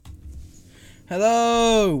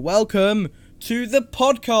Hello, welcome to the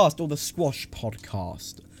podcast, or the Squash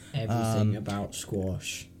podcast. Everything about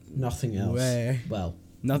squash, nothing else. Well,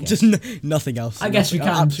 Nothing else. I guess we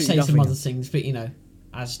can say some other else. things, but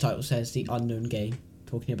as the title says, the unknown game,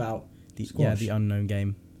 talking about squash. The unknown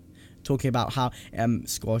game. Talking about how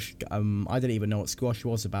squash. I didn't even know what squash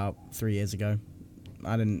was about 3 years ago.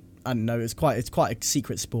 I didn't know. It's quite a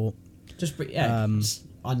secret sport. It's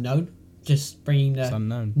unknown. Just bringing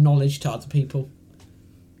unknown. knowledge to other people.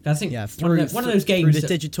 I think one of those games through the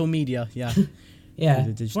digital media. Yeah.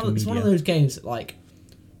 It's one of those games that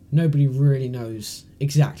nobody really knows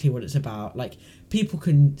exactly what it's about. Like, people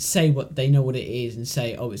can say what they know what it is and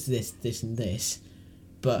say, oh, it's this, this, and this,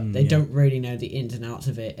 but they don't really know the ins and outs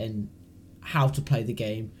of it and how to play the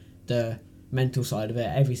game, the mental side of it,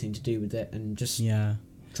 everything to do with it, and just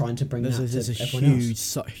trying to bring there's a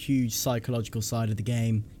huge psychological side of the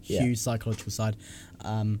game, psychological side,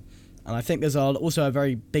 and I think there's also a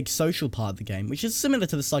very big social part of the game, which is similar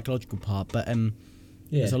to the psychological part, but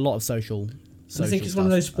there's a lot of social I think it's stuff. one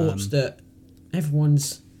of those sports that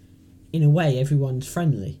everyone's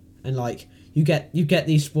friendly, and you get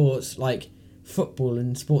these sports like football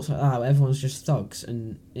and sports like that where everyone's just thugs,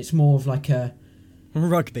 and it's more of like a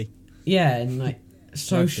rugby. Yeah, and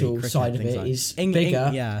social cricket, side of it is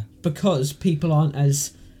bigger yeah, because people aren't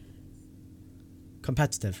as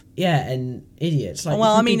competitive. Yeah, and idiots.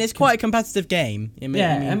 It's quite a competitive game. It's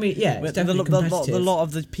definitely competitive. A lot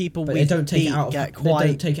of the people they don't take it out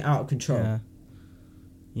of control.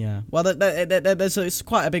 Yeah. Well, there's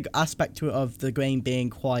quite a big aspect to it of the game being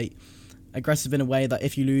quite aggressive in a way that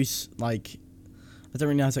if you lose, I don't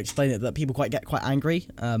really know how to explain it, that people get quite angry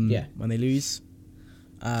when they lose.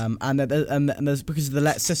 And there's, because of the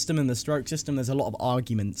let system and the stroke system, there's a lot of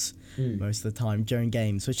arguments most of the time during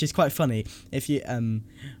games, which is quite funny. If you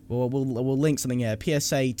we'll link something here,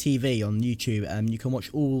 PSA TV on YouTube, you can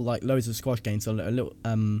watch all loads of squash games, or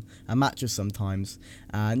a matches sometimes,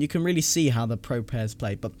 and you can really see how the pro players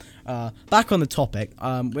play. But back on the topic,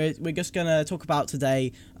 we're just gonna talk about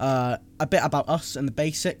today a bit about us and the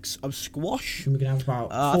basics of squash. We're gonna have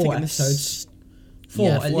about 4 episodes.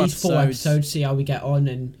 Four episodes, see how we get on,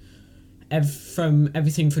 and from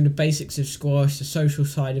everything from the basics of squash, the social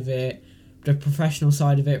side of it, the professional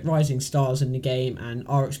side of it, rising stars in the game, and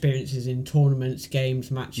our experiences in tournaments, games,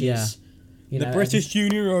 matches. The British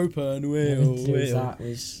Junior Open. That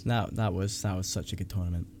was such a good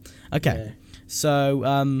tournament. Okay,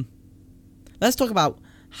 so let's talk about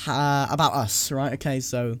us, right? Okay,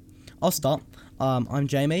 so I'll start. I'm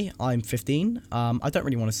Jamie. I'm 15. I don't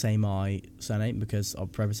really want to say my surname because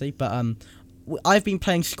of privacy, but I've been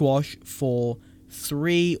playing squash for 2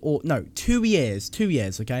 years. 2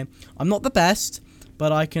 years. Okay, I'm not the best,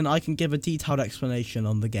 but I can give a detailed explanation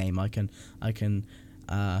on the game. I can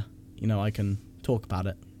talk about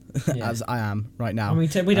it as I am right now. I mean,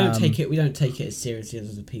 we don't take it as seriously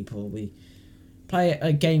as other people. We play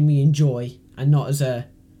a game we enjoy and not as a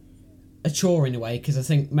chore in a way, because I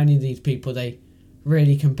think many of these people, they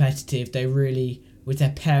really competitive, they really, with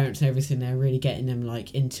their parents and everything, they're really getting them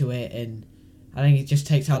into it, and I think it just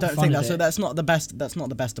takes out the fun of it. That's not the best approach.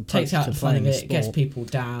 Takes out to the fun of playing it, gets people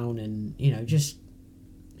down, and just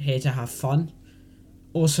here to have fun,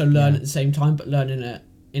 also learn at the same time, but learn in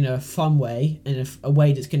a fun way, in a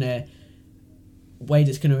way that's gonna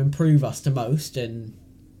improve us the most. And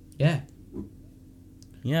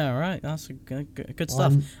right, that's good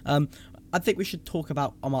stuff. I think we should talk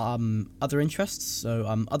about other interests. So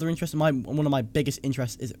other interests, one of my biggest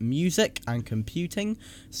interests is music and computing.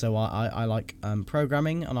 So I like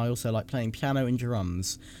programming, and I also like playing piano and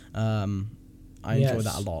drums. I enjoy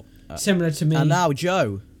that a lot. Similar to me. And now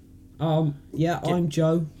Joe. I'm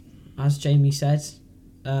Joe, as Jamie said.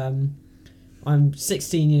 I'm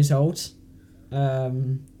 16 years old,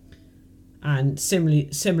 and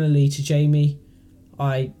similarly to Jamie,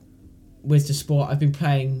 with the sport, I've been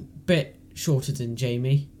playing a bit shorter than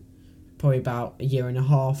Jamie, probably about a year and a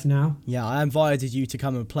half now. Yeah, I invited you to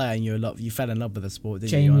come and play, and you fell in love with the sport,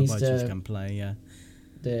 didn't Jamie's you? I invited you to come play,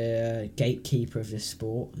 the gatekeeper of this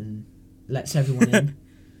sport, and lets everyone in.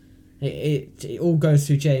 It all goes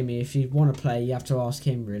through Jamie. If you want to play, you have to ask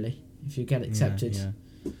him, really, if you get accepted. Yeah.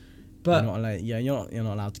 But you're not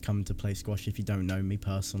allowed to come to play squash if you don't know me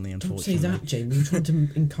personally, unfortunately. Don't say that, Jamie. We're trying to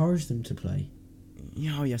encourage them to play.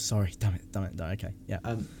 Sorry. Damn it. Okay, yeah.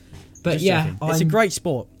 But it's a great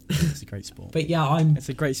sport. It's a great sport. But I'm it's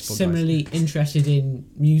a great sport, similarly interested in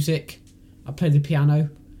music. I play the piano.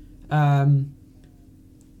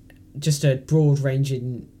 Just a broad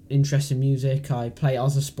ranging interest in music. I play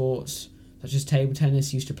other sports such as table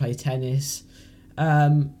tennis. Used to play tennis.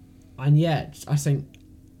 I think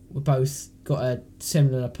we're both got a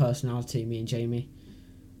similar personality, me and Jamie.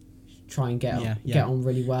 Try and get on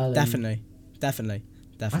really well. Definitely. I think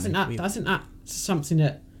that's something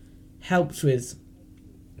that helps with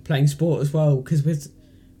playing sport as well, because with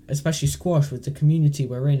especially squash, with the community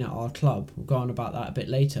we're in at our club, we'll go on about that a bit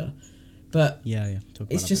later. But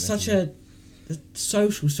it's just such the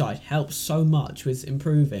social side helps so much with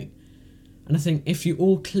improving. And I think if you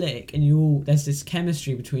all click and there's this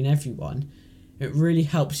chemistry between everyone, it really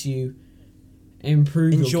helps you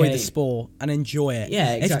enjoy the sport and enjoy it.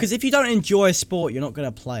 Yeah, exactly. Because if you don't enjoy a sport, you're not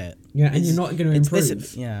going to play it. Yeah, and you're not going to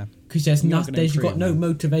improve. Because there's nothing. You've got no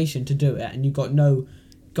motivation to do it, and you've got no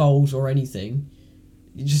goals or anything.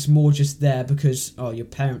 You're just there because your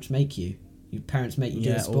parents make you. Your parents make you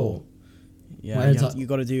do a sport. You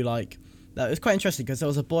got to do like that. It's quite interesting because there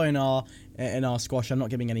was a boy in our squash. I'm not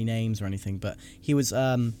giving any names or anything, but he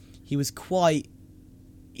wasn't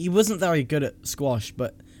very good at squash,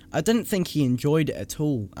 but I didn't think he enjoyed it at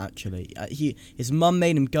all, actually. His mum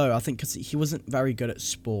made him go, I think, because he wasn't very good at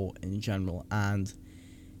sport in general. And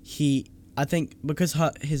I think because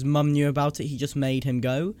his mum knew about it, he just made him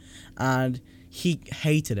go. And he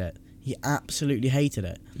hated it. He absolutely hated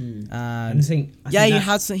it. And I think he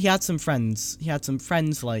had some friends. He had some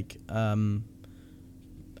friends like that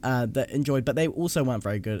enjoyed, but they also weren't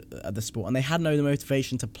very good at the sport. And they had no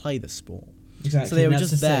motivation to play the sport. Exactly. So they were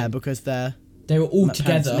just there because they were all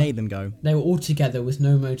together. Made them go. They were all together with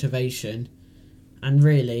no motivation, and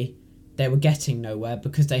really, they were getting nowhere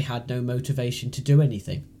because they had no motivation to do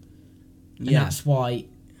anything. And that's why,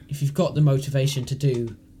 if you've got the motivation to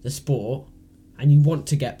do the sport, and you want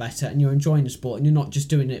to get better, and you're enjoying the sport, and you're not just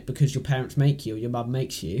doing it because your parents make you or your mum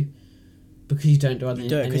makes you, because you don't do any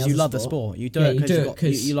other because you love the sport. You do it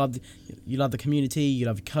because you love the community. You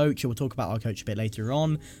love the coach. We'll talk about our coach a bit later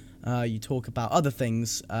on. You talk about other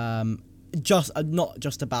things. Not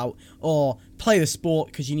just about play the sport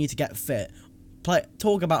because you need to get fit.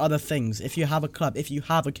 Talk about other things. If you have a club, if you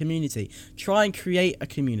have a community, try and create a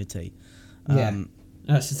community.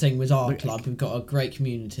 That's the thing with our club. We've got a great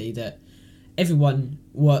community that everyone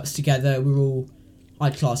works together. We're all, I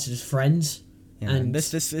class it as friends. Yeah, and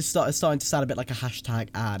this is starting to sound a bit like a hashtag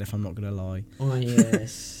ad, if I'm not gonna lie. Oh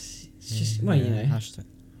yes, it's just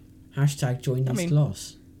hashtag join this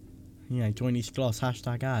gloss. Yeah, join East Gloss,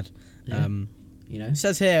 hashtag ad. Yeah. It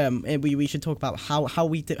says here we should talk about how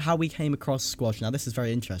we came across squash. Now this is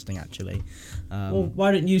very interesting, actually. Well,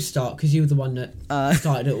 why don't you start? Because you were the one that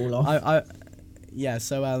started it all off.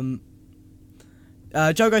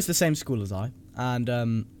 Joe goes to the same school as I,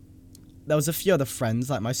 and there was a few other friends.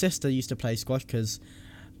 Like my sister used to play squash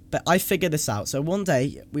but I figured this out. So one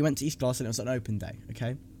day we went to East Gloss and it was an open day.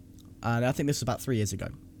 Okay, and I think this was about 3 years ago,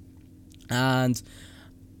 and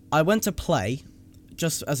I went to play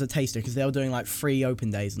just as a taster because they were doing like free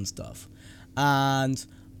open days and stuff, and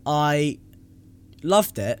I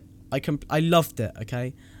loved it. I loved it,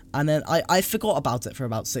 okay, and then I forgot about it for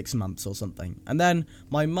about 6 months or something, and then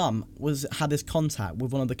my mum had this contact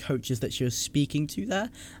with one of the coaches that she was speaking to there,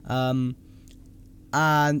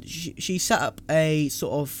 and she set up a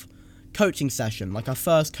sort of coaching session, like our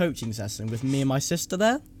first coaching session with me and my sister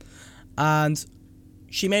there, and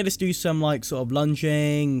she made us do some like sort of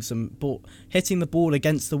lunging, some hitting the ball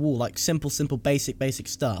against the wall, like simple basic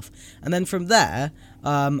stuff. And then from there,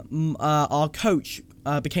 our coach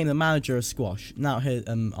became the manager of squash. Now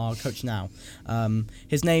our coach now,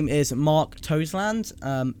 his name is Mark Tosland.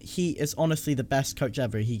 He is honestly the best coach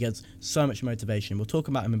ever. He gets so much motivation. We'll talk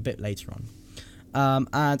about him a bit later on.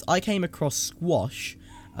 And I came across squash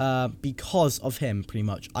because of him, pretty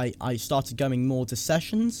much. I started going more to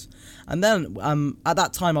sessions, and then at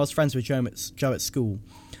that time I was friends with Joe at school,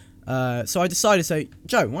 so I decided to say,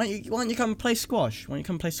 Joe, why don't you come and play squash? Why don't you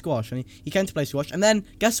come and play squash? And he came to play squash, and then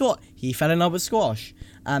guess what? He fell in love with squash,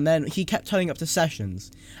 and then he kept turning up to sessions.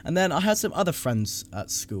 And then I had some other friends at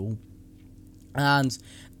school, and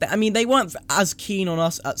they weren't as keen on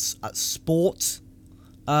us at sport.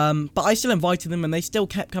 But I still invited them, and they still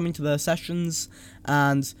kept coming to the sessions,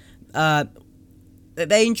 and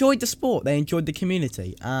they enjoyed the sport, they enjoyed the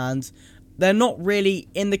community, and they're not really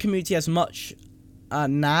in the community as much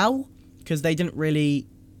now, because they didn't really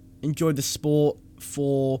enjoy the sport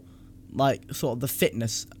for, like, sort of the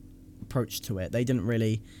fitness approach to it. They didn't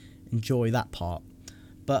really enjoy that part.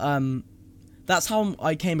 But that's how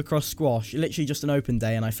I came across squash. Literally just an open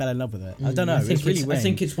day, and I fell in love with it. I don't know, it's really weird. I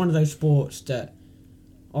think it's one of those sports that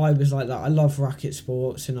I was like that. I love racket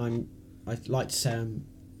sports, and I'd like to say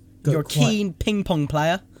you're a keen ping pong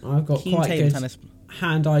player. I've got quite good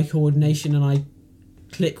hand-eye coordination, and I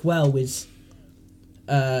click well with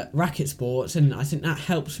racket sports, and I think that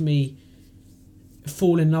helps me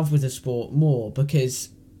fall in love with the sport more, because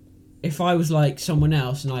if I was like someone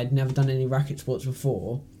else and I'd never done any racket sports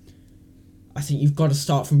before, I think you've got to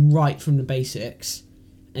start from the basics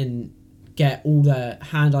and get all the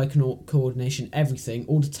hand-eye coordination, everything,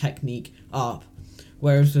 all the technique up.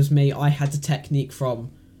 Whereas with me, I had the technique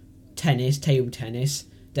from tennis, table tennis,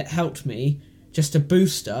 that helped me just a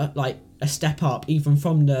booster, like a step up even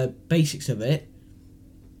from the basics of it,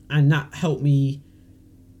 and that helped me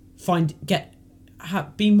find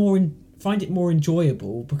it more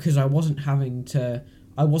enjoyable, because I wasn't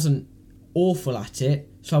awful at it,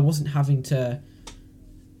 so I wasn't having to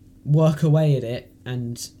work away at it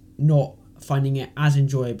and not finding it as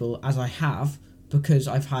enjoyable as I have, because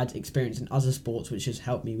I've had experience in other sports which has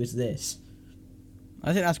helped me with this.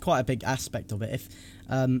 I think that's quite a big aspect of it.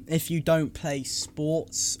 If you don't play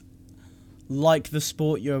sports like the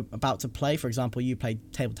sport you're about to play, for example, you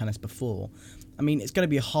played table tennis before, I mean, it's going to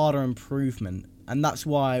be a harder improvement. And that's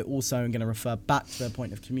why I also am going to refer back to the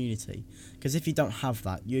point of community. Because if you don't have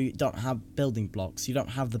that, you don't have building blocks, you don't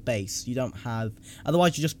have the base,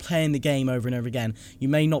 otherwise you're just playing the game over and over again. You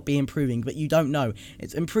may not be improving, but you don't know.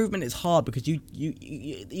 Improvement is hard, because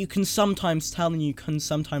you can sometimes tell and you can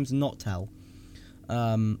sometimes not tell.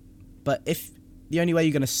 But if the only way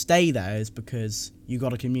you're going to stay there is because you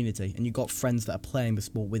got a community and you got friends that are playing the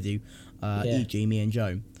sport with you, e.g. me and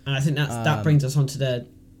Joe. And I think that brings us on to that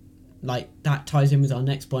ties in with our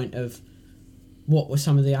next point of what were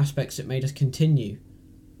some of the aspects that made us continue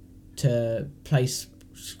to play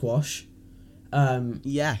squash.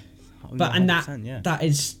 That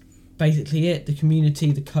is basically it. The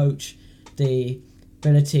community, the coach, the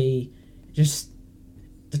ability, just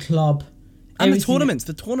the club. And the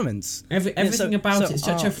tournaments. Everything about it is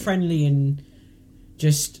such a friendly and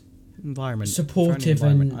just environment, supportive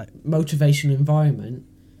and motivational environment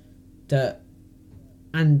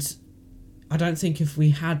and I don't think if we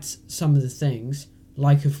had some of the things,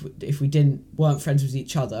 like if we weren't friends with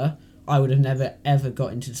each other, I would have never ever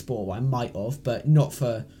got into the sport. Well, I might have, but not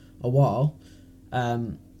for a while.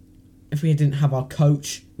 If we didn't have our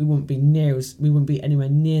coach, we wouldn't be anywhere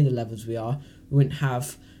near the levels we are. We wouldn't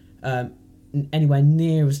have anywhere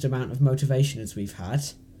near as the amount of motivation as we've had.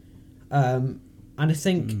 And I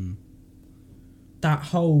think that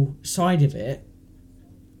whole side of it,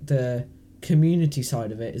 the community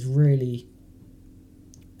side of it, has really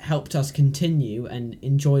helped us continue and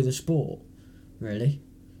enjoy the sport, really.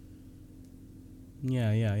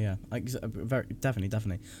 Yeah. Very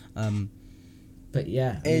definitely. But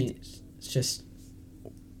yeah, it's just.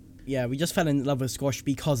 Yeah, we just fell in love with squash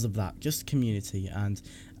because of that, just community, and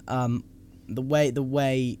the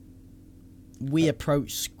way we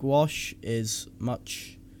approach squash is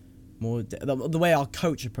much more. The way our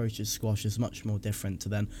coach approaches squash is much more different to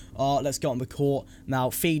then. Let's get on the court now.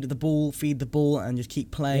 Feed the ball, and just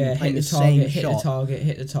keep playing. Yeah, playing hit the same shot.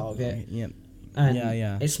 Hit the target. Yeah.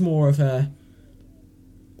 And it's more of a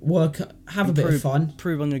work. Have a bit of fun.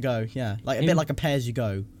 Improve on your go. Yeah, like a bit like a pay as you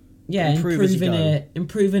go. Yeah,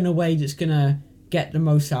 improve in a way that's gonna get the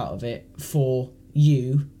most out of it for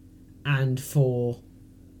you, and for,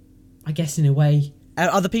 I guess, in a way,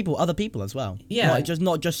 other people as well. Yeah,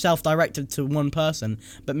 not just self-directed to one person,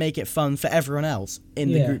 but make it fun for everyone else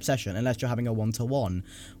in the group session. Unless you're having a one-to-one.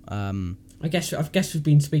 I guess we've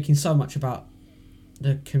been speaking so much about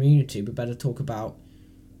the community, we better talk about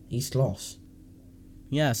East Gloss.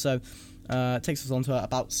 Yeah, so it takes us on to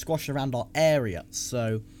about squash around our area.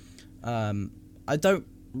 So I don't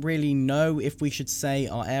really know if we should say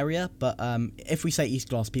our area, but if we say East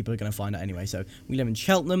Gloss, people are going to find out anyway. So we live in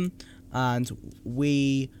Cheltenham, and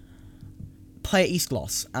we play at East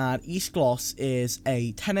Gloss. And East Gloss is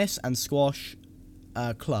a tennis and squash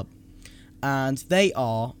club, and they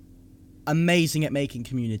are amazing at making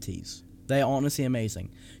communities. They are honestly amazing.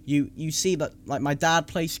 You see that, like, my dad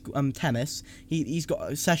plays tennis. He's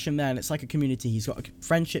got a session there, and it's like a community. He's got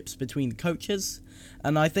friendships between the coaches,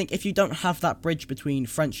 and I think if you don't have that bridge between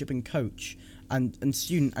friendship and coach, and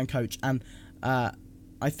student and coach, and I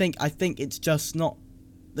think it's just not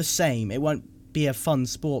the same. It won't be a fun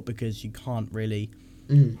sport, because you can't really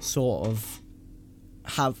sort of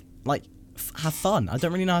have fun. I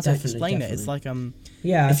don't really know how to explain it. It's like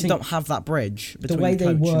if you don't have that bridge between the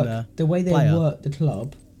coach and the way they player. work the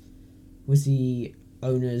club, with the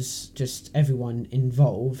owners, just everyone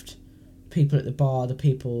involved, people at the bar, the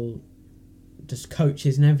people, just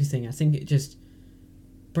coaches and everything. I think it just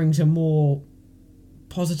brings a more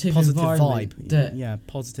positive environment.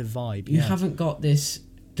 Positive vibe. You haven't got this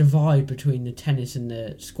divide between the tennis and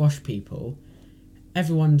the squash people.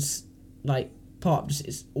 Everyone's like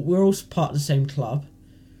we're all part of the same club.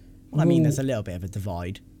 Well, I mean, there's a little bit of a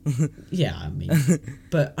divide. Yeah, I mean,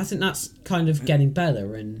 but I think that's kind of getting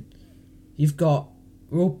better, and we're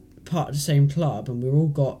all part of the same club, and we're all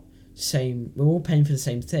paying for the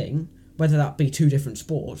same thing, whether that be two different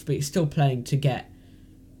sports, but you're still playing to get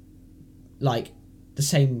like the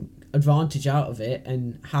same advantage out of it,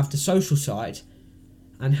 and have the social side,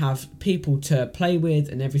 and have people to play with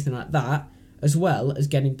and everything like that, as well as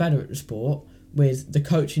getting better at the sport with the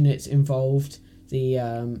coaching that's involved,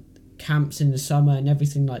 the camps in the summer and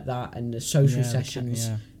everything like that, and the social sessions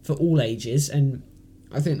for all ages. And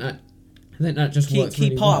I think that just works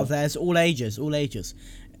really well. Key part of that is all ages.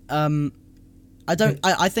 I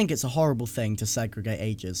think it's a horrible thing to segregate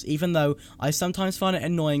ages, even though I sometimes find it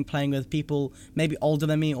annoying playing with people maybe older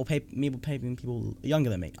than me or people younger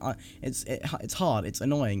than me. It's hard, it's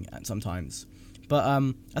annoying sometimes. But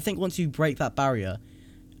I think once you break that barrier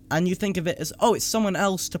and you think of it as, it's someone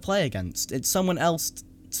else to play against, it's someone else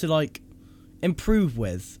to like improve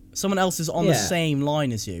with. Someone else is on the same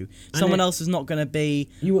line as you. Someone else is not going to be.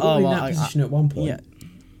 You were all in that position at one point.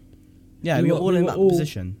 Yeah, we were all in that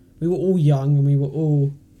position. We were all young, and we were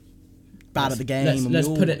all bad at the game. Let's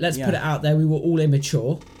put it out there. We were all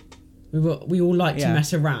immature. We all liked to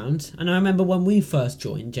mess around. And I remember when we first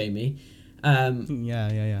joined, Jamie.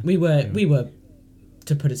 We were,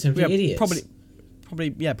 to put it simply, idiots.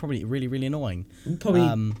 Probably really, really annoying. We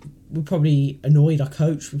probably annoyed our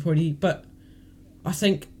coach. But I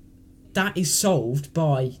think that is solved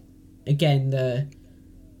by, again, the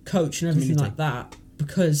coach and everything like that.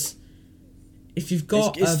 Because if you've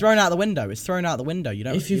got, it's thrown out the window. It's thrown out the window. You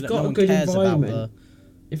don't. If you've got a good environment,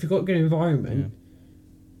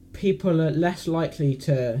 people are less likely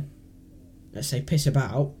to, let's say, piss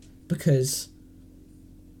about, because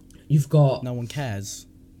you've got no one cares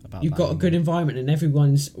about. You've got a good environment, and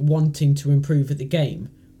everyone's wanting to improve at the game.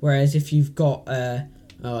 Whereas if you've got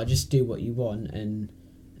just do what you want and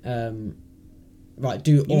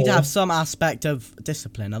you need to have some aspect of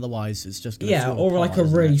discipline, otherwise it's just or like a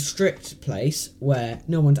really strict place where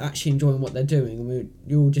no one's actually enjoying what they're doing, and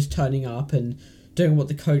you're all just turning up and doing what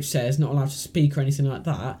the coach says, not allowed to speak or anything like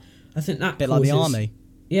that. I think that bit like the army.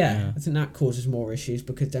 I think that causes more issues,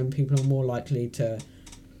 because then people are more likely to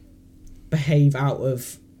behave out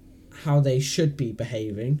of how they should be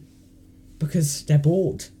behaving because they're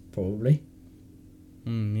bored, probably.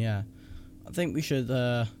 I think we should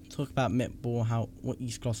talk about Mitball, what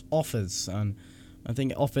East Gloss offers, and I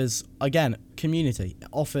think it offers, again, community. It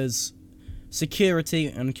offers security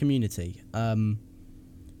and community.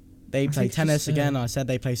 They play tennis again. I said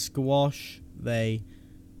they play squash. I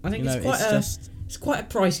think it's quite a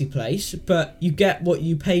pricey place, but you get what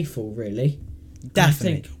you pay for, really.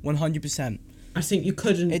 Definitely, 100%. I think you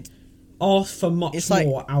couldn't ask for much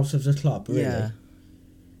more out of the club, really. Yeah.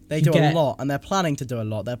 They do a lot, and they're planning to do a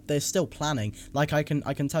lot. They're still planning. Like I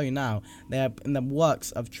can tell you now, they're in the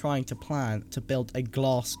works of trying to plan to build a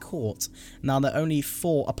glass court. Now they're only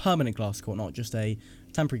a permanent glass court, not just a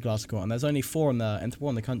temporary glass court. And there's only 4 in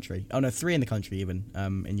the country. Oh no, 3 in the country even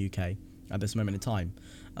in UK at this moment in time.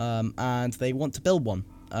 And they want to build one,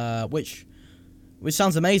 which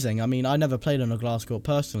sounds amazing. I mean, I never played on a glass court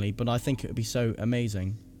personally, but I think it would be so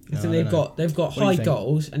amazing. I think they've got high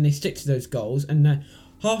goals, and they stick to those goals, and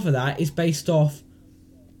half of that is based off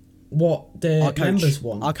what the members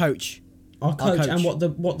want. Our coach, and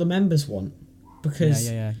what the members want, because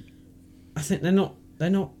I think they're not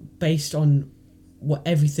based on what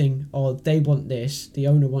everything. Or they want this. The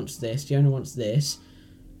owner wants this. The owner wants this.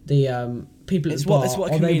 The people at the bar,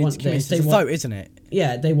 what they want this. They want, vote, isn't it?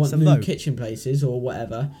 Yeah, they want new kitchen places or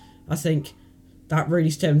whatever. I think that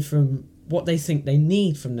really stems from what they think they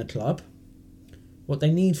need from the club. What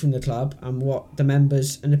they need from the club, and what the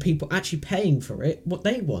members and the people actually paying for it, what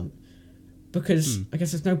they want. Because I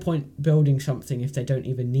guess there's no point building something if they don't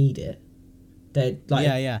even need it. They're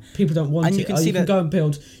like, people don't want it. You can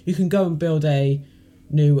go and build a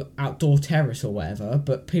new outdoor terrace or whatever,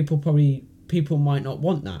 but people might not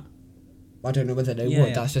want that. I don't know whether they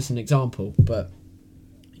would. That's just an example, but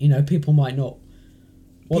people might not.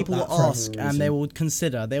 People will ask, and they will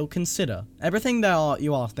consider. They will consider everything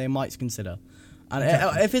you ask. They might consider. And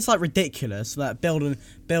if it's like ridiculous, that build like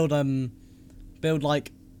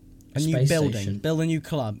a new building, station. Build a new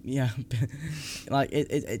club, like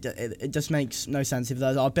it just makes no sense. If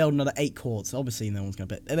I'll build another 8 courts, obviously no one's gonna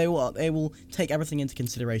bid. They will take everything into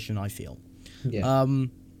consideration, I feel. Yeah.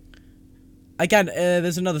 Again,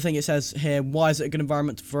 there's another thing it says here. Why is it a good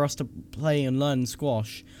environment for us to play and learn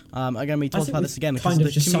squash? Again, we talked about this again because of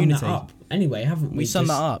the community. Summed that up anyway, haven't we? We summed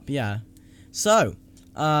that up, yeah. So.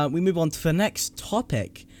 We move on to the next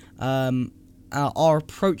topic, our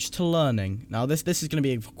approach to learning. Now, this is going to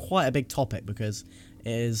be quite a big topic because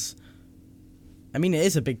is, I mean, it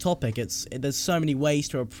is a big topic. There's so many ways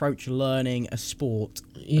to approach learning a sport,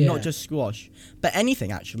 not just squash, but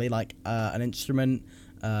anything actually, like an instrument,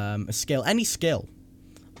 a skill, any skill.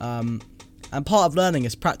 And part of learning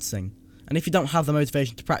is practicing. And if you don't have the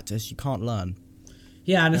motivation to practice, you can't learn.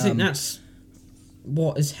 Yeah, and I think that's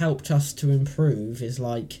what has helped us to improve is,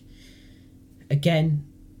 like, again,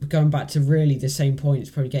 going back to really the same point, it's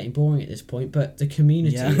probably getting boring at this point, but the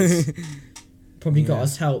community has probably got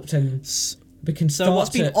us helped, and we can start. So what's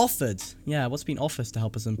been offered? Yeah, what's been offered to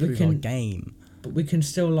help us improve our game? But we can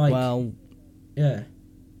still, like... Well... Yeah.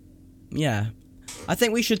 Yeah. I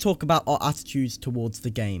think we should talk about our attitudes towards the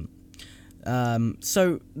game.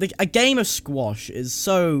 So a game of squash is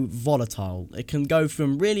so volatile. It can go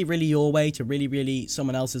from really, really your way to really, really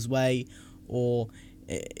someone else's way, or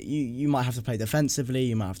you might have to play defensively,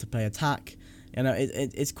 you might have to play attack. You know,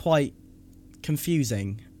 it's quite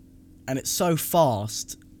confusing, and it's so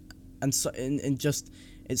fast, and so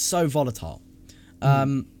it's so volatile.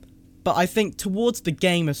 But I think towards the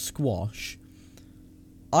game of squash,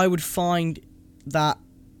 I would find that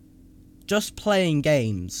just playing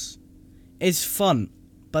games is fun,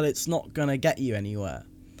 but it's not going to get you anywhere.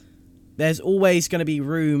 There's always going to be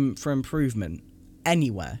room for improvement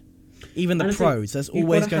anywhere. Even the pros, there's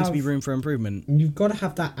always going to be room for improvement. You've got to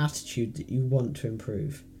have that attitude that you want to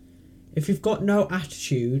improve. If you've got no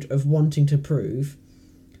attitude of wanting to improve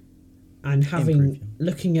and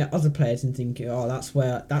looking at other players and thinking, oh, that's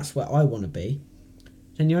where I want to be,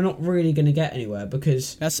 then you're not really going to get anywhere,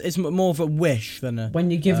 because it's more of a wish than a.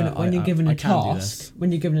 When you're given a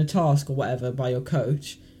task or whatever by your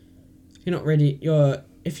coach, you're not really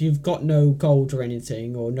if you've got no goals or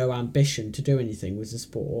anything, or no ambition to do anything with the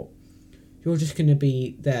sport, you're just going to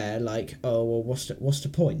be there like, oh well, what's the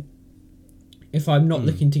point? If I'm not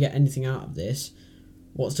looking to get anything out of this,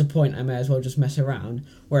 what's the point? I may as well just mess around.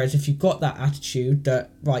 Whereas if you've got that attitude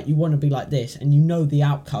that, right, you want to be like this, and you know the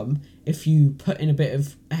outcome, if you put in a bit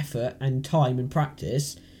of effort and time and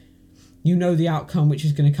practice, you know the outcome which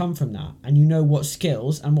is going to come from that, and you know what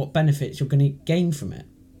skills and what benefits you're going to gain from it.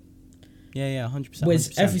 Yeah, 100%.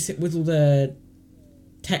 With everything, with all the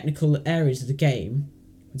technical areas of the game,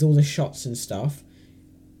 with all the shots and stuff,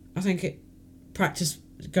 I think practice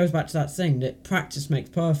goes back to that thing that practice makes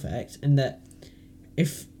perfect, and that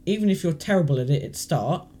even if you're terrible at it at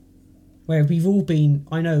start, where we've all been,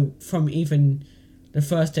 I know from even the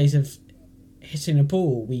first days of hitting a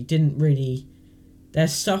ball, we didn't really,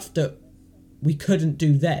 there's stuff that we couldn't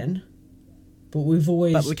do then, but we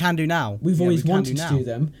can do now. We've always wanted to do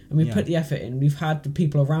them, and we put the effort in. We've had the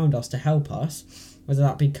people around us to help us, whether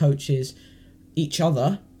that be coaches, each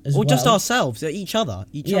other as well. Or just ourselves, each other.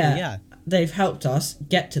 They've helped us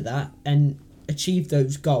get to that and achieve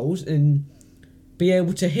those goals and be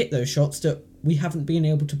able to hit those shots that we haven't been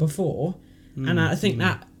able to before. And I think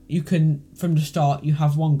that you can, from the start, you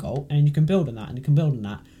have one goal and you can build on that and you can build on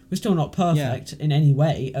that. We're still not perfect in any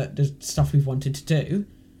way at the stuff we've wanted to do,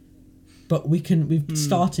 but we've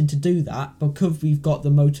started to do that because we've got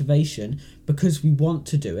the motivation, because we want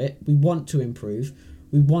to do it, we want to improve,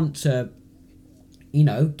 we want to,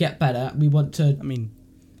 get better, we want to...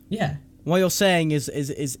 What you're saying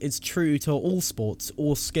is true to all sports,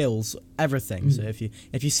 all skills, everything. So if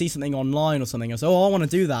you see something online or something and say, oh, I want to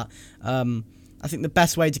do that, I think the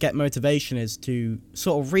best way to get motivation is to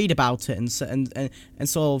sort of read about it and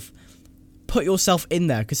sort of put yourself in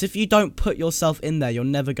there. Because if you don't put yourself in there, you're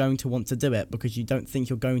never going to want to do it because you don't think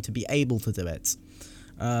you're going to be able to do it.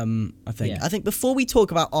 I think before we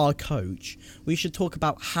talk about our coach, we should talk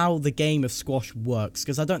about how the game of squash works,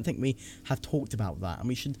 because I don't think we have talked about that, and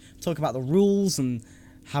we should talk about the rules and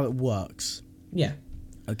how it works. Yeah.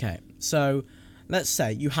 Okay, so let's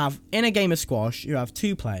say in a game of squash, you have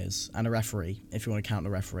 2 players and a referee, if you want to count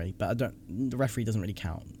the referee, but the referee doesn't really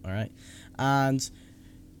count, all right? And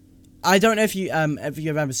I don't know if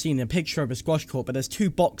you've ever seen a picture of a squash court, but there's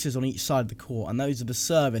 2 boxes on each side of the court, and those are the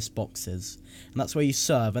service boxes, and that's where you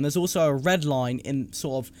serve. And there's also a red line in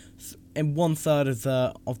sort of in 1/3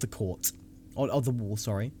 of the court, of the wall,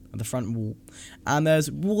 of the front wall, and there's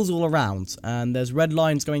walls all around, and there's red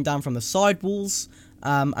lines going down from the side walls,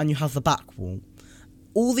 and you have the back wall.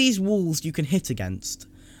 All these walls you can hit against,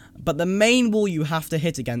 but the main wall you have to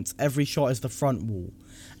hit against every shot is the front wall.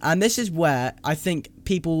 And this is where I think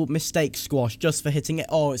people mistake squash just for hitting it.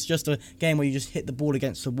 Oh, it's just a game where you just hit the ball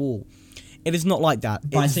against the wall. It is not like that.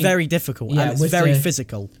 It's very difficult, and it's very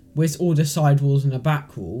physical. With all the side walls and the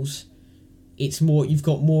back walls, it's more, you've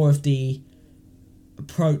got more of the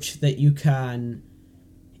approach that you can,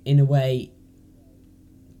 in a way,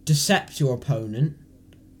 decept your opponent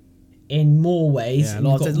in more ways. Yeah,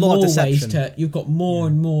 And you've got more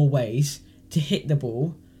and more ways to hit the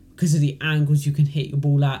ball because of the angles you can hit your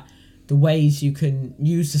ball at, the ways you can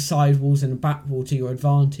use the sidewalls and the back wall to your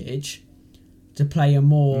advantage to play a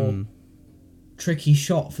more tricky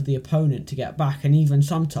shot for the opponent to get back, and even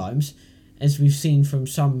sometimes, as we've seen from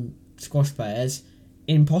some squash players,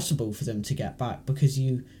 impossible for them to get back because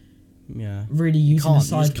you really using the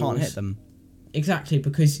sidewalls. You just can't hit them. Exactly,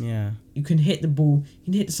 because you can hit the ball, you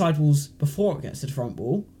can hit the sidewalls before it gets to the front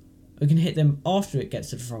wall, or you can hit them after it gets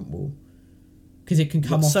to the front wall, because it can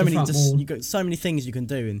come off the front wall. You've got so many things you can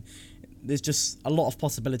do, and there's just a lot of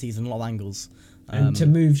possibilities and a lot of angles. And to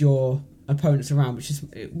move your opponents around, which is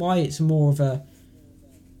why it's more of a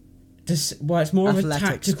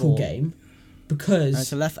tactical game,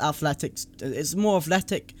 because it's athletics. It's more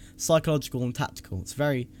athletic, psychological, and tactical. It's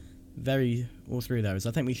very, very all three of those.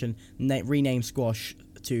 I think we should rename squash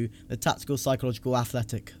to the tactical, psychological,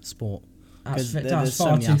 athletic sport. That's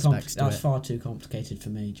far too complicated for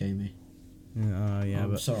me, Jamie.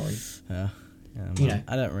 I'm sorry. I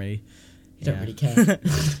don't really. You don't really care.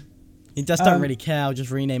 You just don't really care. I'll just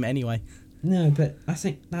rename it anyway. No, but I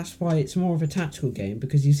think that's why it's more of a tactical game,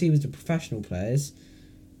 because you see with the professional players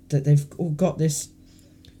that they've all got this.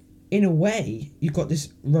 In a way, you've got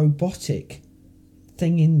this robotic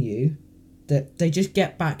thing in you that they just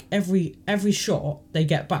get back every shot they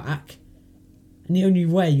get back, and the only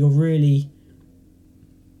way you're really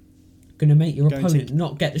going to make your opponent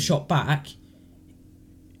not get the shot back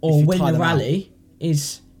or win the rally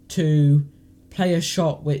is to play a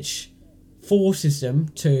shot which forces them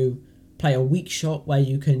to play a weak shot where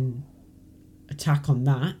you can attack on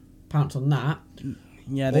that, pounce on that.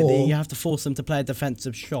 Yeah, you have to force them to play a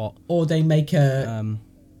defensive shot. Or they make a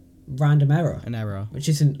random error. An error. Which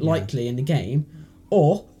isn't likely in the game.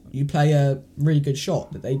 Or you play a really good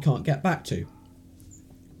shot that they can't get back to.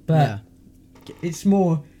 But it's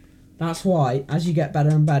more... That's why, as you get better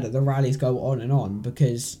and better, the rallies go on and on,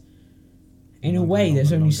 because in a way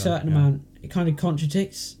there's only a certain amount... It kind of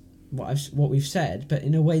contradicts what we've said, but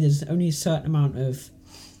in a way there's only a certain amount of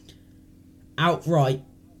outright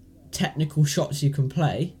technical shots you can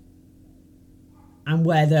play, and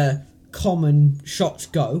where the common shots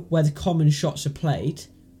go, where the common shots are played,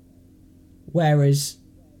 where the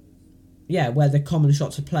common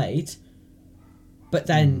shots are played, but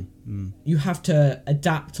then you have to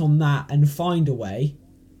adapt on that and find a way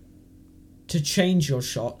to change your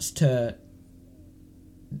shots to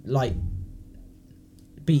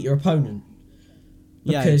beat your opponent.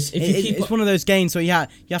 Because it's one of those games where you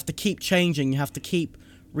have to keep changing, you have to keep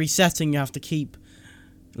resetting, you have to keep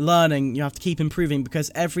learning, you have to keep improving, because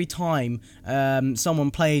every time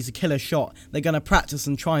someone plays a killer shot, they're going to practice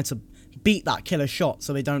and try to beat that killer shot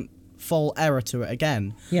so they don't fall error to it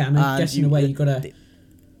again. Yeah, and I guess in a way you gotta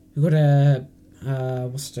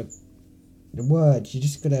what's the word? You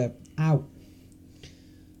just gotta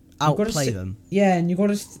outplay them. Yeah, and you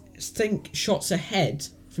gotta think shots ahead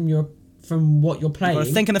from what you're playing. You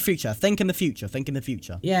gotta think in the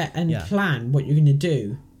future. Yeah, and plan what you're gonna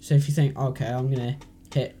do. So if you think, okay, I'm gonna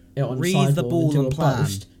hit it on the sidewall, the ball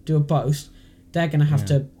and do a boast, they're gonna have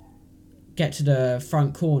to get to the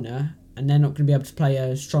front corner, and they're not gonna be able to play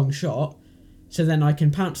a strong shot. So then I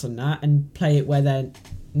can pounce on that and play it where they're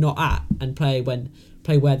not at, and play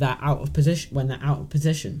where they're out of position when they're out of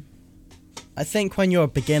position. I think when you're a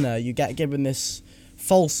beginner, you get given this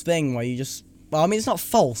false thing where you just... Well, I mean, it's not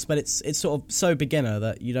false, but it's sort of so beginner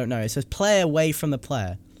that you don't know. It says play away from the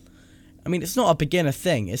player. I mean, it's not a beginner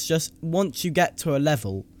thing. It's just once you get to a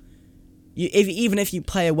level, even if you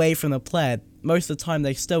play away from the player, most of the time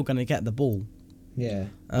they're still going to get the ball. Yeah,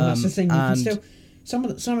 and that's the thing. You can still some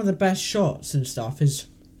of the best shots and stuff is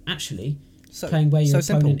actually playing where your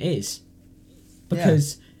opponent is,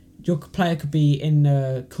 because your player could be in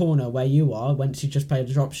the corner where you are once you just played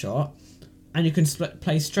a drop shot, and you can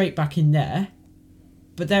play straight back in there.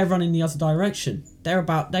 But they're running the other direction. They're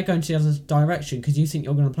going to the other direction because you think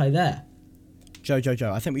you're going to play there. Joe,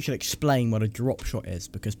 I think we should explain what a drop shot is,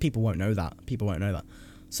 because people won't know that.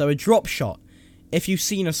 So a drop shot, if you've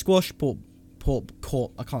seen a squash court,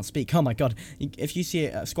 I can't speak. Oh my god! If you see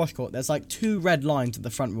a squash court, there's like two red lines at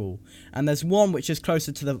the front wall, and there's one which is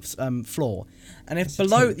closer to the floor. And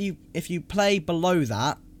if you play below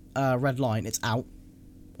that red line, it's out,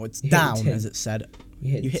 or it's down, as it said.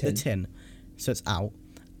 You hit the tin, so it's out.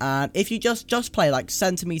 And if you just play like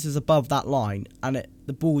centimetres above that line, and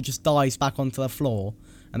the ball just dives back onto the floor,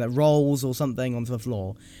 and it rolls or something onto the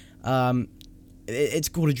floor, it's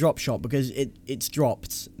called a drop shot, because it's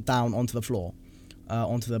dropped down onto the floor,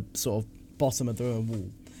 onto the sort of bottom of the wall.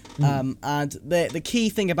 And the key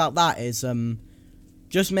thing about that is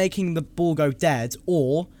just making the ball go dead,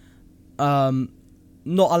 or not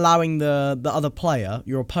allowing the other player,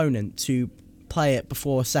 your opponent, to play it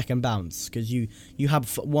before a second bounce, because you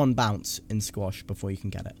have one bounce in squash before you can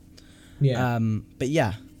get it. Yeah. But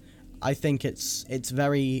yeah, I think it's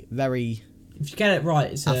very, very. If you get it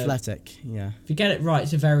right, it's athletic. Yeah. If you get it right,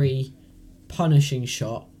 it's a very punishing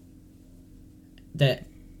shot that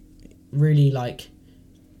really like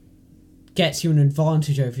gets you an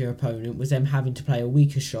advantage over your opponent, with them having to play a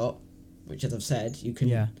weaker shot, which, as I've said, you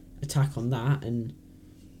can attack on that and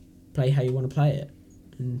play how you want to play it,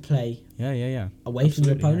 and play away from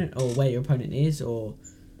your opponent or where your opponent is, or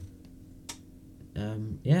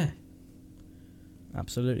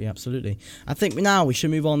Absolutely. I think now we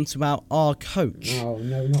should move on to our coach. Oh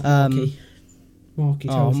no, not Marky. Marky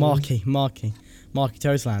Toesland. Marky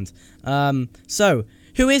Toesland. So,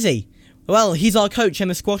 who is he? Well, he's our coach and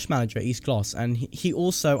the squash manager at East Gloss, and he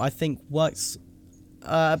also, I think, works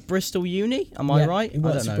at Bristol Uni. Am I right? He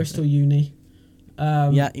works at Bristol Uni.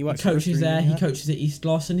 He works. He coaches there. He coaches at East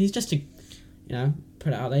Gloss, and he's just put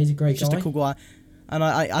it out there, he's a great guy. Just a cool guy. And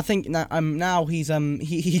I think now he's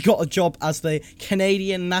he got a job as the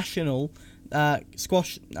Canadian national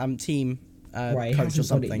squash team coach or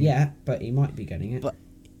something. But he might be getting it. But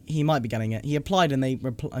he might be getting it. He applied and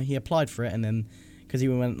he applied for it, and then because he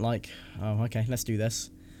went like, oh okay, let's do this,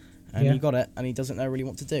 and he got it, and he doesn't know really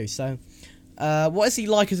what to do. So, what is he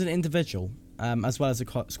like as an individual? As well as a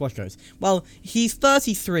squash coach? Well, he's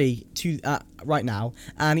 33 right now,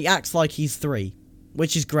 and he acts like he's 3.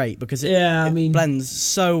 Which is great, because it blends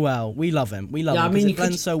so well. We love him. It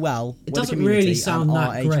blends so well. It doesn't really sound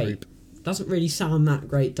that great. Doesn't really sound that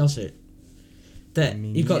great, does it? That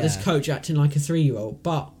you've got this coach acting like a 3-year-old,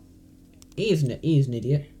 but he is an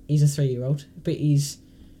idiot. He's a 3-year-old, but he's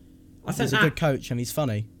a good coach, and he's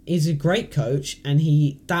funny. He's a great coach, and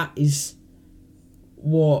that is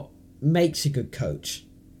what makes a good coach.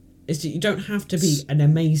 Is that you don't have to be an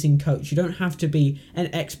amazing coach. You don't have to be an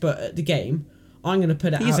expert at the game. I'm going to put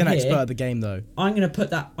it out here. He's an expert at the game, though. I'm going to put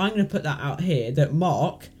that out here, that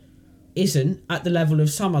Mark isn't at the level of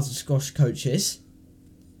some other squash coaches,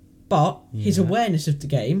 but his awareness of the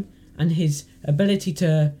game and his ability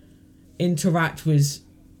to interact with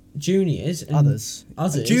juniors and others,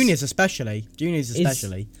 juniors especially,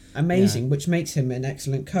 amazing, which makes him an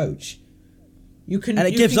excellent coach.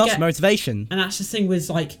 It gives us motivation. And that's the thing with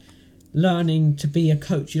like learning to be a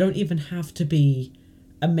coach. You don't even have to be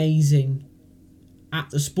amazing at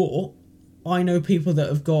the sport. I know people that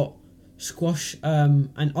have got squash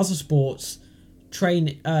and other sports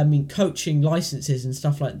coaching licenses and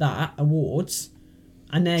stuff like that, awards,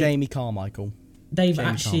 and then Jamie Carmichael.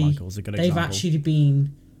 Carmichael's a good example. They've actually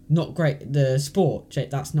been not great at the sport.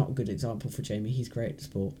 That's not a good example for Jamie. He's great at the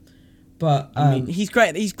sport, but he's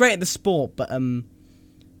great. He's great at the sport, but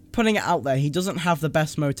putting it out there, he doesn't have the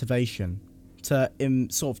best motivation to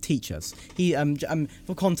sort of teach us. He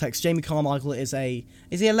for context, Jamie Carmichael is he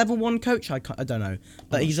a level 1 coach? I don't know,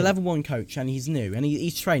 but he's a level 1 coach, and he's new, and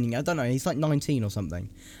he's training. I don't know, he's like 19 or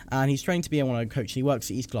something, and he's trained to be a 1 coach. He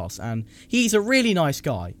works at East Gloss, and he's a really nice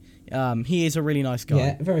guy. He is a really nice guy.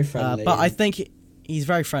 Yeah, very friendly. But I think he's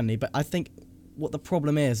very friendly. But I think what the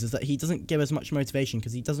problem is that he doesn't give as much motivation,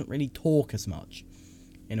 because he doesn't really talk as much.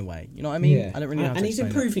 In a way, you know what I mean? Yeah. I don't really know how to explain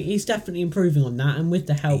improving. He's definitely improving on that, and with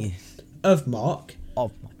the help of Mark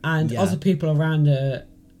and other people around the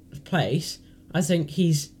place, I think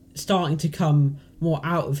he's starting to come more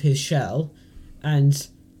out of his shell and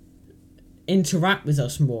interact with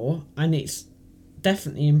us more, and it's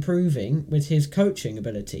definitely improving with his coaching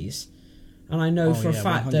abilities. And I know for a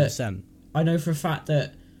fact 100%.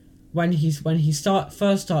 that when he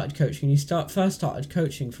first started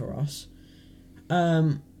coaching for us,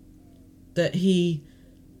 that he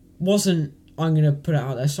wasn't. I'm going to put it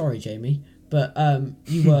out there. Sorry, Jamie, but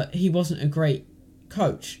he wasn't a great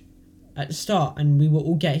coach at the start, and we were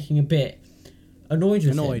all getting a bit annoyed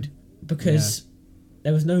with him because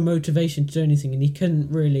there was no motivation to do anything, and he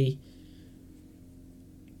couldn't really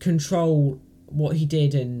control what he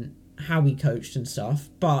did and how he coached and stuff.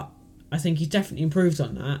 But I think he's definitely improved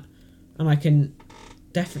on that, and I can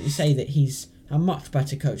definitely say that he's a much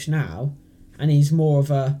better coach now, and he's more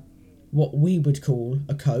of what we would call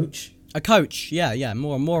a coach. A coach,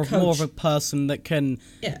 more of a person that can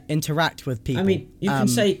interact with people. I mean, you can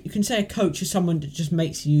say a coach is someone that just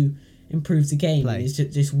makes you improve the game, and is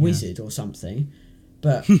this wizard or something.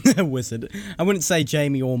 But a wizard. I wouldn't say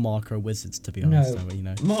Jamie or Mark are wizards, to be honest. No, you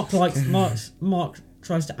know. Mark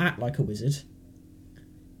tries to act like a wizard.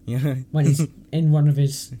 Yeah. When he's in one of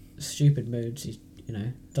his stupid moods, he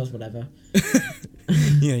does whatever.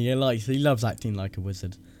 He loves acting like a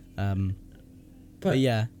wizard. But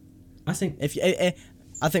yeah, I think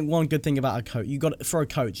I think one good thing about a coach, for a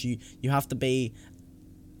coach, you have to be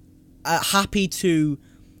happy to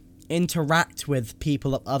interact with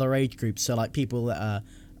people of other age groups. So like people that are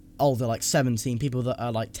older, like 17, people that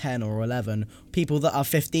are like 10 or 11, people that are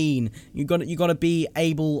 15. You got to be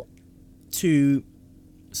able to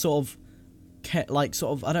sort of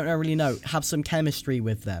I don't really know, have some chemistry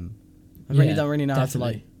with them. I really don't really know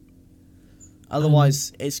definitely. how to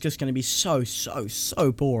otherwise it's just going to be so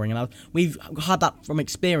boring, and we've had that from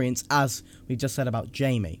experience, as we've just said about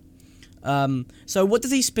Jamie. So what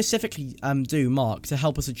does he specifically do, Mark, to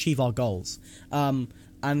help us achieve our goals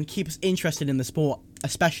and keep us interested in the sport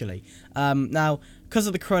especially? Now, because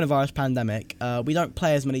of the coronavirus pandemic, we don't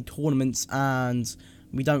play as many tournaments, and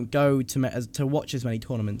we don't go to watch as many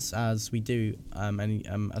tournaments as we do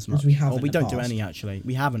as much. We don't do any, actually.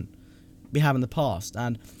 We haven't in the past,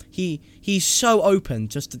 and he's so open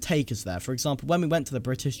just to take us there. For example, when we went to the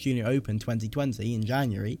British Junior Open 2020 in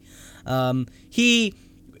January, he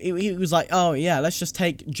was like, oh yeah, let's just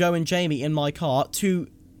take Joe and Jamie in my car to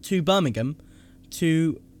Birmingham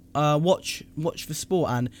to watch the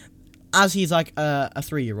sport. And as he's like a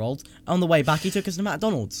 3-year-old, on the way back he took us to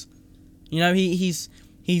McDonald's. You know, he's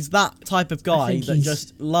that type of guy that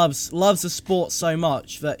just loves the sport so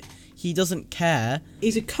much that he doesn't care.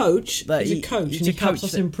 He's a coach. And he helps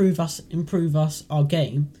us improve our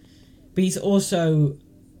game. But he's also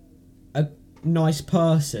a nice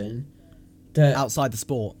person that outside the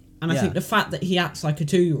sport. And I think the fact that he acts like a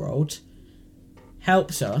 2-year-old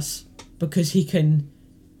helps us, because he can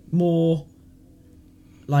more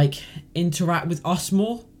like interact with us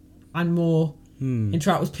more and more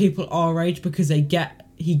interact with people our age, because he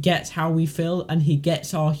gets how we feel, and he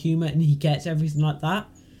gets our humour, and he gets everything like that.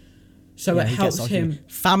 So it helps him.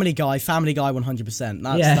 Family Guy 100%.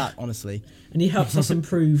 That's that, honestly. And he helps us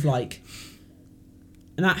improve, and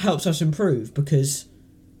that helps us improve, because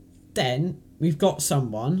then we've got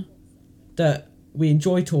someone that we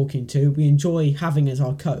enjoy talking to, we enjoy having as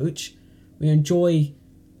our coach, we enjoy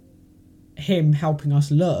him helping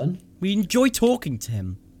us learn. We enjoy talking to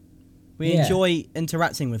him. We enjoy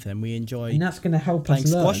interacting with him. We enjoy, and that's going to help us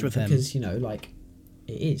learn, squash with him, because it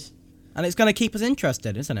is, and it's going to keep us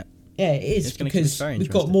interested, isn't it? Yeah, it is, because we've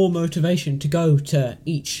got more motivation to go to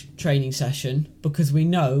each training session, because we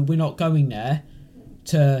know we're not going there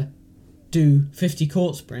to do 50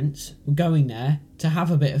 court sprints. We're going there to have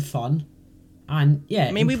a bit of fun, and we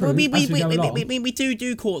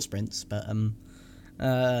do court sprints, but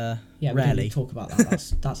rarely. We don't talk about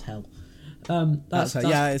that. That's hell. That's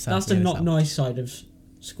the not nice side of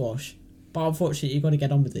squash, but unfortunately you've got to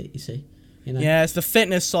get on with it. You see, Yeah, it's the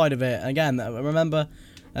fitness side of it. Again, remember.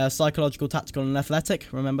 Psychological, tactical, and athletic.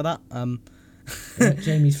 Remember that?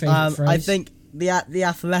 Jamie's favourite phrase. I think the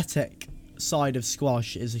athletic side of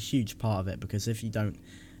squash is a huge part of it, because if you don't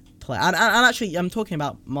play, and actually, I'm talking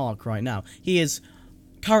about Mark right now. He is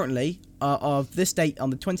currently of this date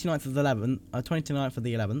on the 29th of the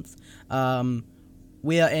 11th.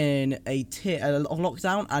 We are in a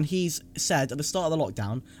lockdown, and he's said at the start of the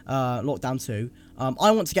lockdown, lockdown 2,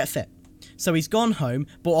 I want to get fit. So he's gone home,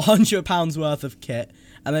 bought £100 worth of kit,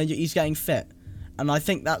 and then he's getting fit. And I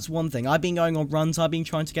think that's one thing. I've been going on runs. I've been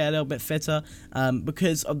trying to get a little bit fitter,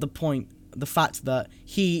 because of the fact that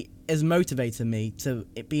he is motivating me to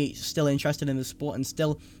be still interested in the sport, and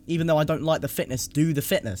still, even though I don't like the fitness, do the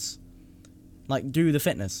fitness.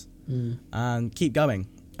 And keep going.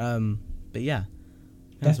 But yeah,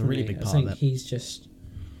 that's a really big part of it. I think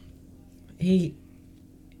he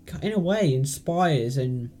in a way inspires,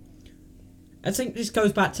 and I think this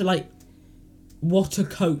goes back to what a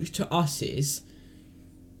coach to us is.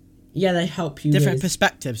 Yeah, they help you different with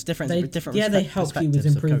perspectives, they help you with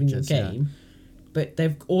improving your game, but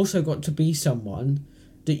they've also got to be someone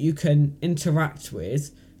that you can interact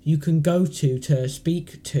with, you can go to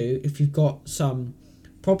speak to if you've got some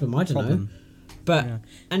problem. I don't know, but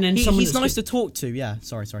and then he's nice to talk to. Yeah,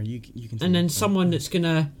 sorry, you can. And then someone that's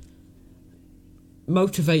gonna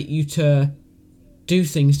motivate you to do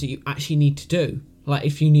things that you actually need to do. Like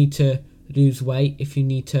if you need to lose weight, if you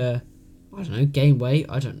need to, I don't know, gain weight.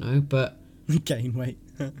 I don't know, but gain weight.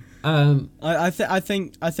 I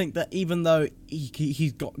think that even though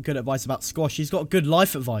he's got good advice about squash, he's got good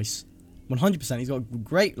life advice. 100%, he's got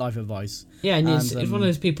great life advice. Yeah, and it's one of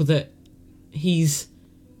those people that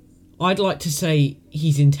I'd like to say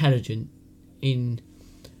he's intelligent in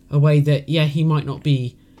a way that, yeah, he might not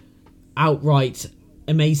be outright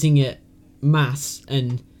amazing at maths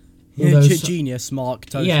and genius, Mark.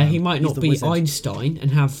 Yeah, he might not be wizard. Einstein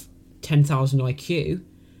and have 10,000 IQ,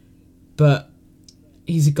 but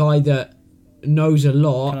he's a guy that knows a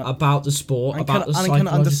lot about the sport, about the psychological... And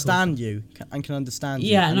can understand you. And can understand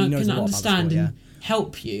you. Yeah, and can understand and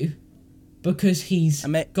help you because he's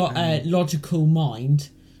got a logical mind.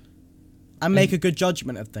 And make a good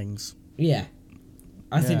judgment of things. Yeah.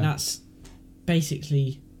 I think that's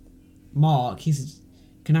basically Mark. He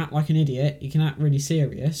can act like an idiot. He can act really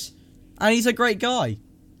serious. And he's a great guy.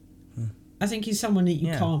 I think he's someone that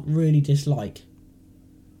you can't really dislike.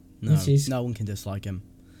 No, no one can dislike him.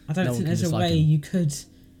 I don't think there's a way you could...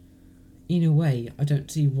 In a way, I don't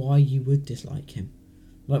see why you would dislike him.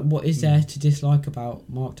 Like, what is there to dislike about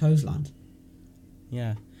Mark Toseland?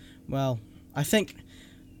 Yeah. Well, I think...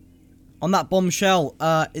 On that bombshell,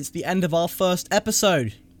 it's the end of our first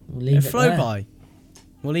episode. We'll leave it flew there. by.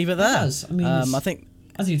 We'll leave it there. I mean, I think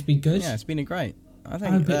it's been good. Yeah, it's been great. I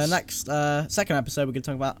think next second episode we're going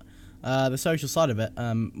to talk about the social side of it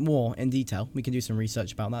more in detail. We can do some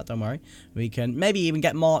research about that. Don't worry. We can maybe even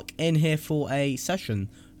get Mark in here for a session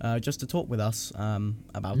just to talk with us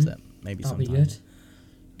about it. Maybe sometime. That'd be good.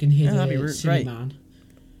 You can hear the silly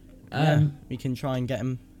man. We can try and get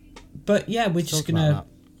him. But yeah, we're just gonna.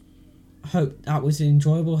 Hope that was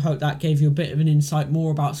enjoyable. Hope that gave you a bit of an insight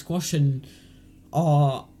more about squash and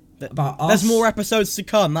about us. There's more episodes to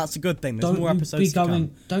come. That's a good thing. There's more episodes to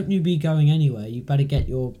come. Don't you be going anywhere. You better get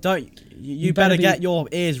your. You better get your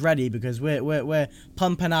ears ready because we're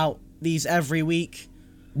pumping out these every week.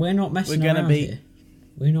 We're not messing around here.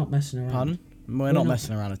 We're not messing around. Pardon? We're not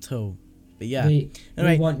messing around at all. But yeah.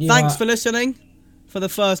 Anyway, thanks for listening for the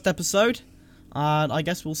first episode, and I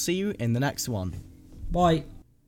guess we'll see you in the next one. Bye.